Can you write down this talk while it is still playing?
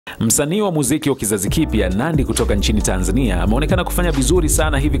Msanii wa muziki wa kizazi kipya Nandy kutoka nchini Tanzania ameonekana kufanya vizuri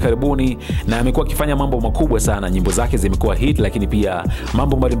sana hivi karibuni na amekuwa akifanya mambo makubwa sana. Nyimbo zake zimekuwa hit, lakini pia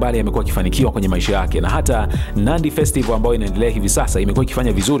mambo mbalimbali yamekuwa yakifanikiwa kwenye maisha yake, na hata Nandy Festival ambayo inaendelea hivi sasa imekuwa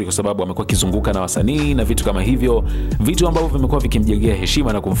ikifanya vizuri kwa sababu amekuwa akizunguka na wasanii na vitu kama hivyo, vitu ambavyo vimekuwa vikimjengea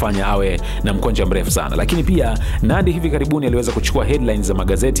heshima na kumfanya awe na mkonja mrefu sana. Lakini pia Nandy hivi karibuni aliweza kuchukua headlines za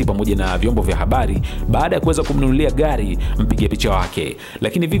magazeti pamoja na vyombo vya habari baada ya kuweza kumnunulia gari mpiga picha wake.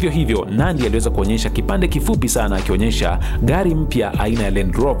 Lakini vivyo hivyo Nandy aliweza kuonyesha kipande kifupi sana akionyesha gari mpya aina ya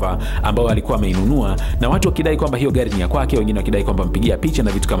Land Rover ambayo alikuwa ameinunua, na watu wakidai kwamba hiyo gari ni ya kwake, wengine wakidai kwamba mpigia picha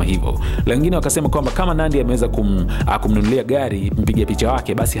na vitu kama hivyo. Wengine wakasema kwamba kama Nandy ameweza kumnunulia gari mpigia picha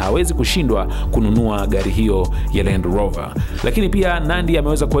wake, basi hawezi kushindwa kununua gari hiyo ya Land Rover. Lakini pia Nandy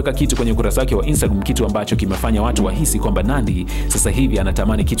ameweza kuweka kitu kwenye ukurasa wake wa Instagram, kitu ambacho kimefanya watu wahisi kwamba Nandy sasa hivi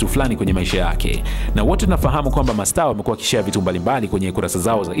anatamani kitu fulani kwenye maisha yake. Na wote tunafahamu kwamba mastaa wamekuwa wakishare vitu mbalimbali kwenye kurasa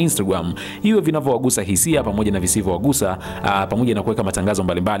zao za Instagram, hiyo vinavyowagusa hisia pamoja na visivyowagusa, pamoja na kuweka matangazo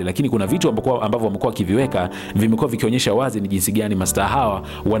mbalimbali. Lakini kuna vitu ambavyo wamekuwa kiviweka vimekuwa vikionyesha wazi ni jinsi gani mastaa hawa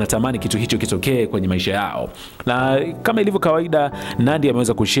wanatamani kitu hicho kitokee kwenye maisha yao. Na kama ilivyo kawaida, Nandy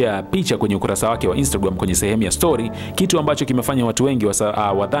ameweza kushare picha kwenye ukurasa wake wa Instagram kwenye sehemu ya story, kitu ambacho kimefanya watu wengi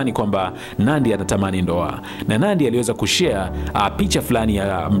wadhani kwamba Nandy anatamani ndoa. Na Nandy aliweza kushare picha fulani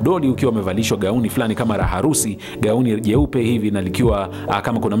ya mdoli ukiwa umevalishwa gauni fulani kama la harusi, gauni jeupe hivi na likiwa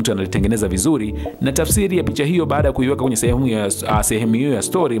kama kuna mtu analitengeneza vizuri. Na tafsiri ya picha hiyo baada ya kuiweka kwenye sehemu hiyo ya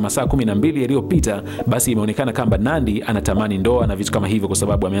story masaa 12 yaliyopita, basi imeonekana kama Nandy anatamani ndoa na vitu kama hivyo, kwa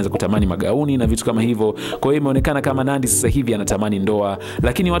sababu ameanza kutamani magauni na vitu kama hivyo. Kwa hiyo imeonekana kama Nandy sasa hivi anatamani ndoa,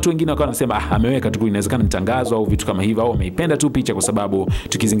 lakini watu wengine wakawa wanasema ameweka tu, inawezekana ni tangazo au vitu kama hivyo, au ameipenda tu picha, kwa sababu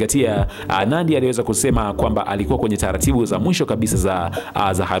tukizingatia Nandy aliweza kusema kwamba alikuwa kwenye taratibu za mwisho kabisa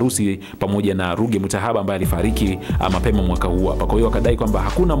za harusi pamoja na Ruge ambaye alifariki mapema mwaka huu hapa. Kwa hiyo akadai kwamba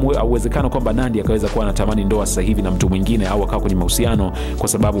hakuna uwezekano kwamba Nandy akaweza kuwa anatamani ndoa sasa hivi na mtu mwingine au akawa kwenye mahusiano, kwa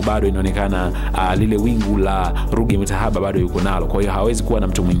sababu bado inaonekana lile wingu la Ruge bado yuko nalo. Kwa hiyo hawezi kuwa na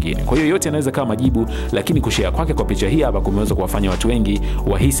mtu mwingine. Kwa hiyo yote yanaweza kama majibu, lakini kushare kwake kwa picha hii hapa kumeweza kuwafanya watu wengi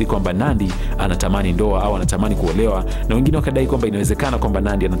wahisi kwamba Nandy anatamani ndoa au anatamani kuolewa, na wengine wakadai kwamba inawezekana kwamba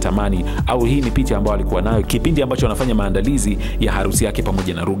Nandy anatamani au hii ni picha ambayo alikuwa nayo kipindi ambacho anafanya maandalizi ya harusi yake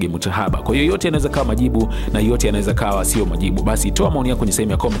pamoja na Ruge. Kwa hiyo yote yanaweza kama majibu na yote yanaweza kawa sio majibu. Basi toa maoni yako kwenye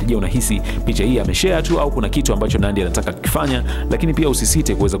sehemu ya comment. Je, unahisi picha hii ameshare tu au kuna kitu ambacho Nandy anataka kukifanya? Lakini pia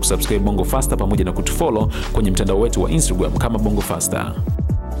usisite kuweza kusubscribe Bongo Faster pamoja na kutufollow kwenye mtandao wetu wa Instagram kama Bongo Faster.